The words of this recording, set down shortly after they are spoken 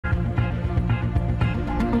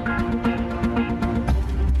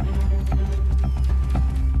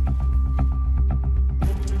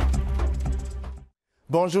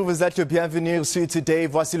Bonjour, vous êtes le bienvenu sur Today.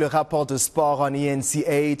 Voici le rapport de sport on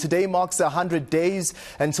eNCA. Today marks 100 days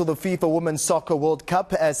until the FIFA Women's Soccer World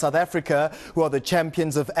Cup as South Africa, who are the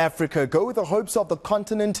champions of Africa, go with the hopes of the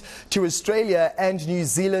continent to Australia and New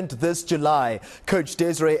Zealand this July. Coach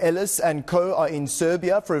Desiree Ellis and co are in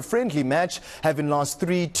Serbia for a friendly match, having lost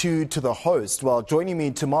 3-2 to the host. Well, joining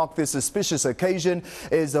me to mark this auspicious occasion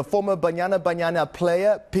is a former Banyana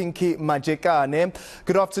player, Pinky Matjekane.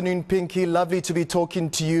 Good afternoon, Pinky. Lovely to be talking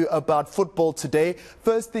to you about football today.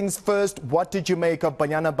 First things first, what did you make of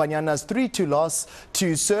Banyana's 3-2 loss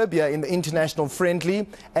to Serbia in the international friendly?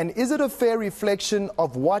 And is it a fair reflection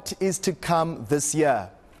of what is to come this year?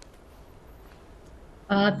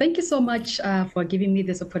 Thank you so much for giving me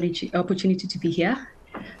this opportunity to be here.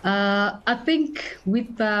 I think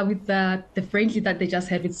with the friendly that they just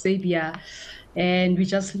had with Serbia, and we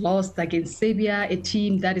just lost against Serbia, a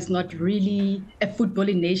team that is not really a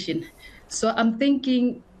footballing nation. So I'm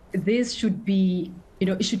thinking this should be,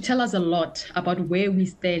 it should tell us a lot about where we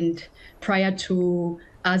stand prior to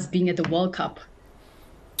us being at the World Cup.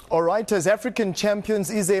 All right, as African champions,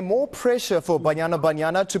 is there more pressure for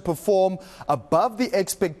Banyana to perform above the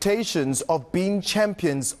expectations of being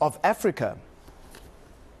champions of Africa?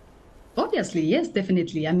 Obviously, yes,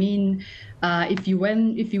 definitely. I mean, if you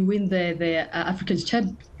win the African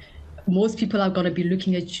Champ, most people are going to be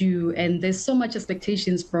looking at you, and there's so much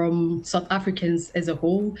expectations from South Africans as a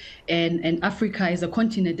whole, and Africa as a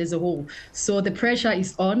continent as a whole. So the pressure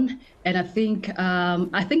is on, and I think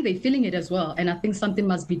they're feeling it as well. And I think something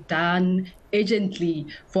must be done urgently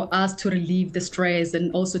for us to relieve the stress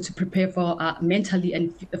and also to prepare for mentally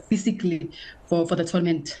and physically for the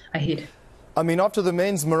tournament ahead. I mean, after the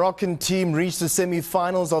men's Moroccan team reached the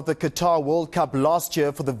semi-finals of the Qatar World Cup last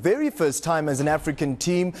year for the very first time as an African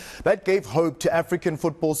team, that gave hope to African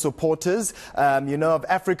football supporters, of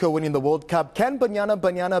Africa winning the World Cup. Can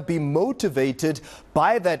Banyana be motivated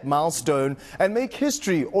by that milestone and make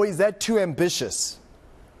history, or is that too ambitious?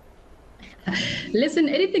 Listen,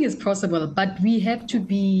 anything is possible, but we have to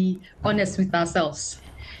be honest with ourselves.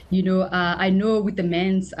 I know with the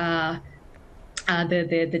men's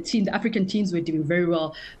the African teams were doing very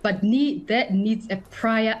well, but that needs a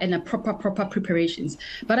prior and a proper preparations.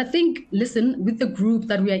 But I think, listen, with the group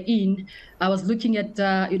that we are in, I was looking at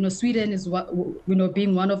Sweden is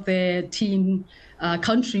being one of the team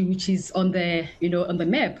country which is on the on the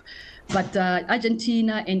map. But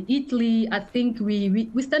Argentina and Italy, I think we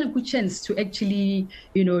stand a good chance to actually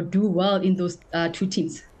do well in those two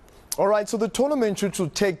teams. All right, so the tournament, which will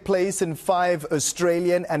take place in 5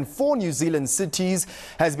 Australian and 4 New Zealand cities,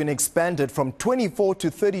 has been expanded from 24 to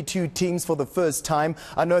 32 teams for the first time.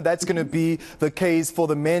 I know that's going to be the case for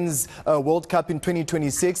the men's World Cup in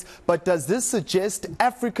 2026. But does this suggest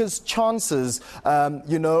Africa's chances, are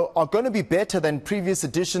going to be better than previous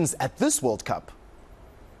editions at this World Cup?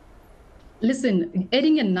 Listen,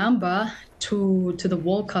 adding a number to the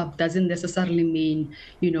World Cup doesn't necessarily mean,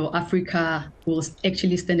 Africa will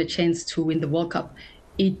actually stand a chance to win the World Cup.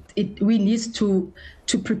 We need to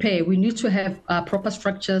prepare. We need to have proper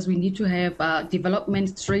structures. We need to have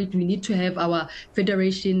development straight. We need to have our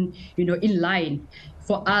federation, in line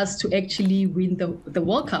for us to actually win the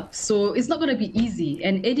World Cup. So it's not going to be easy.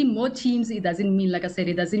 And adding more teams, it doesn't mean, like I said,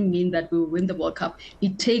 it doesn't mean that we'll win the World Cup.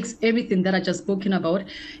 It takes everything that I just spoken about,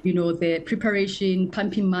 the preparation,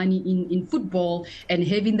 pumping money in football, and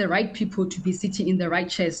having the right people to be sitting in the right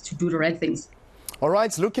chairs to do the right things. All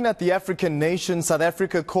right, looking at the African nation, South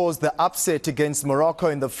Africa caused the upset against Morocco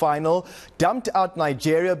in the final, dumped out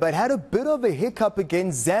Nigeria, but had a bit of a hiccup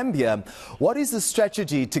against Zambia. What is the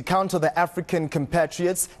strategy to counter the African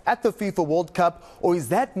compatriots at the FIFA World Cup, or is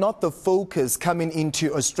that not the focus coming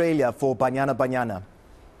into Australia for Banyana?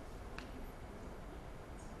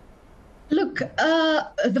 Look,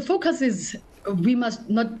 the focus is we must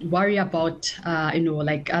not worry about,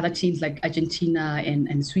 like other teams like Argentina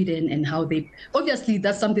and Sweden and how they, obviously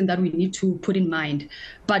that's something that we need to put in mind.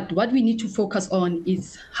 But what we need to focus on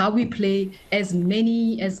is how we play as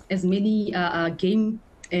many game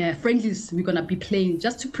friendlies we're going to be playing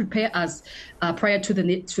just to prepare us prior to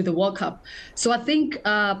the World Cup. So I think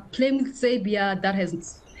playing with Serbia that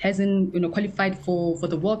hasn't qualified for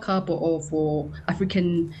the World Cup or for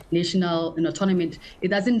African national tournament, it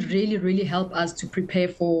doesn't really help us to prepare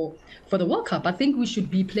for the World Cup. I think we should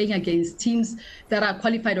be playing against teams that are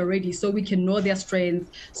qualified already, so we can know their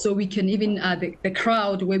strength, so we can even the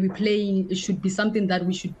crowd where we're playing, it should be something that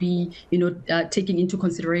we should be taking into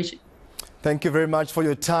consideration. Thank you very much for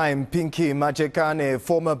your time. Pinky Matjekane,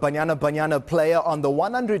 former Banyana player on the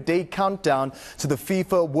 100-day countdown to the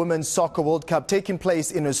FIFA Women's Soccer World Cup taking place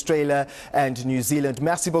in Australia and New Zealand.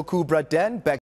 Merci beaucoup, Brad Dan. Back